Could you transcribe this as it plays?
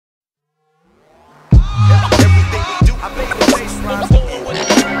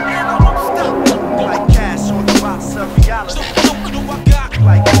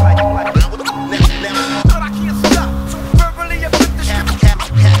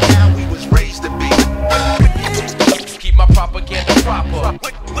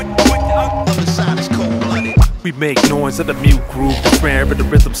make noise of the mute groove. It's rare, but the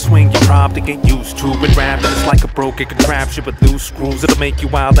rhythm swing you probably get used to. With rapping, it's like a broken contraption with loose screws. It'll make you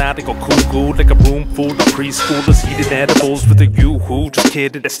wild out and go cuckoo, like a room full of preschoolers eating edibles with a yoo-hoo. Just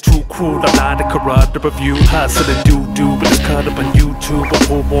kidding, that's too cruel. I'm not a corrupt review. Hustling doo-doo, but it's cut up on YouTube. But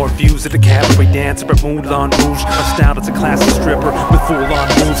pull more views at the cabaret dancer at Moulin Rouge. My style is a classy stripper with full-on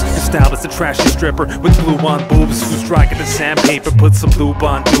moves. Your style is a trashy stripper with glue-on boobs. Who's striking the sandpaper, put some lube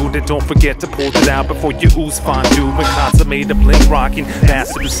on, dude. And don't forget to pull it out before you ooze fondue. And consummate a bling rocking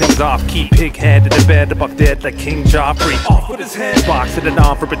bastard who sings off key. Pig-headed in bed, above dead like King Joffrey. Off with his head, boxing and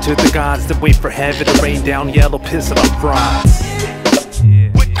offer it to the gods that wait for heaven to rain down yellow piss on our frogs.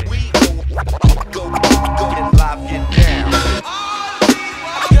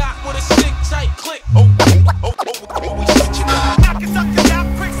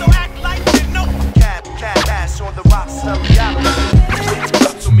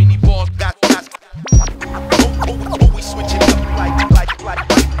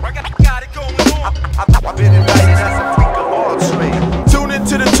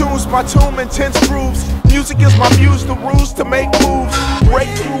 My tomb intense grooves. Music is my muse, the rules to make moves. Break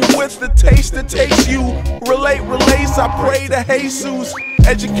through with the taste that takes you. Relate, relates, I pray to Jesus.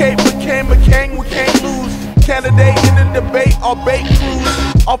 Educate, McCain, we can't lose. Candidate in the debate, I'll bait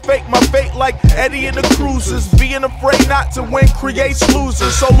crews. I'll fake my fate like Eddie in the cruises. Being afraid not to win creates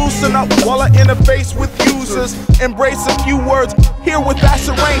losers. So loosen up while I interface with users. Embrace a few words, here with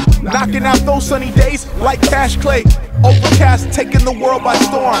acid rain. Knocking out those sunny days like Cash Clay. Overcast, taking the world by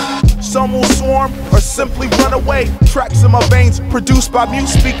storm. Some will swarm or simply run away. Tracks in my veins, produced by mute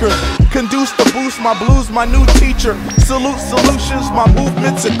speaker. Conduce to boost my blues, my new teacher. Salute solutions, my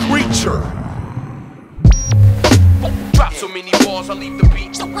movement's a creature. Drop so many balls, I leave the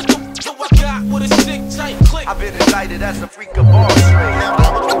beat. So I got with a sick tight click. I've been indicted as a freak of all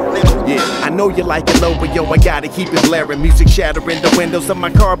Yeah, I know you like it low, but yo, I gotta keep it blaring. Music shattering the windows of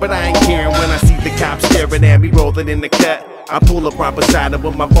my car, but I ain't caring when I see the cops staring at me, rolling in the cut. I pull up right beside him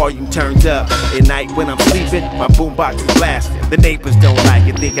with my volume turned up. At night when I'm sleeping, my boombox is blasting. The neighbors don't like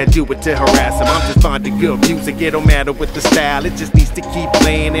it, think I do it to harass them. I'm just fond of good music, it don't matter with the style. It just needs to keep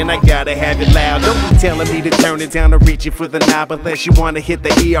playing and I gotta have it loud. Don't be telling me to turn it down or reaching for the knob unless you wanna hit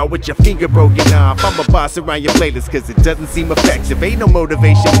the ER with your finger broken off. I'm a boss around your playlist cause it doesn't seem effective. Ain't no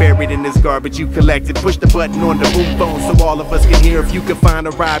motivation buried in this garbage you collected. Push the button on the boom phone so all of us can hear. If you can find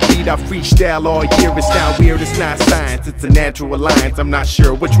a ride beat, I freestyle all year. It's not weird, it's not science, it's a natural alliance. I'm not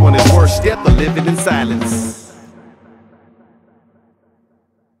sure which one is worse, death or living in silence.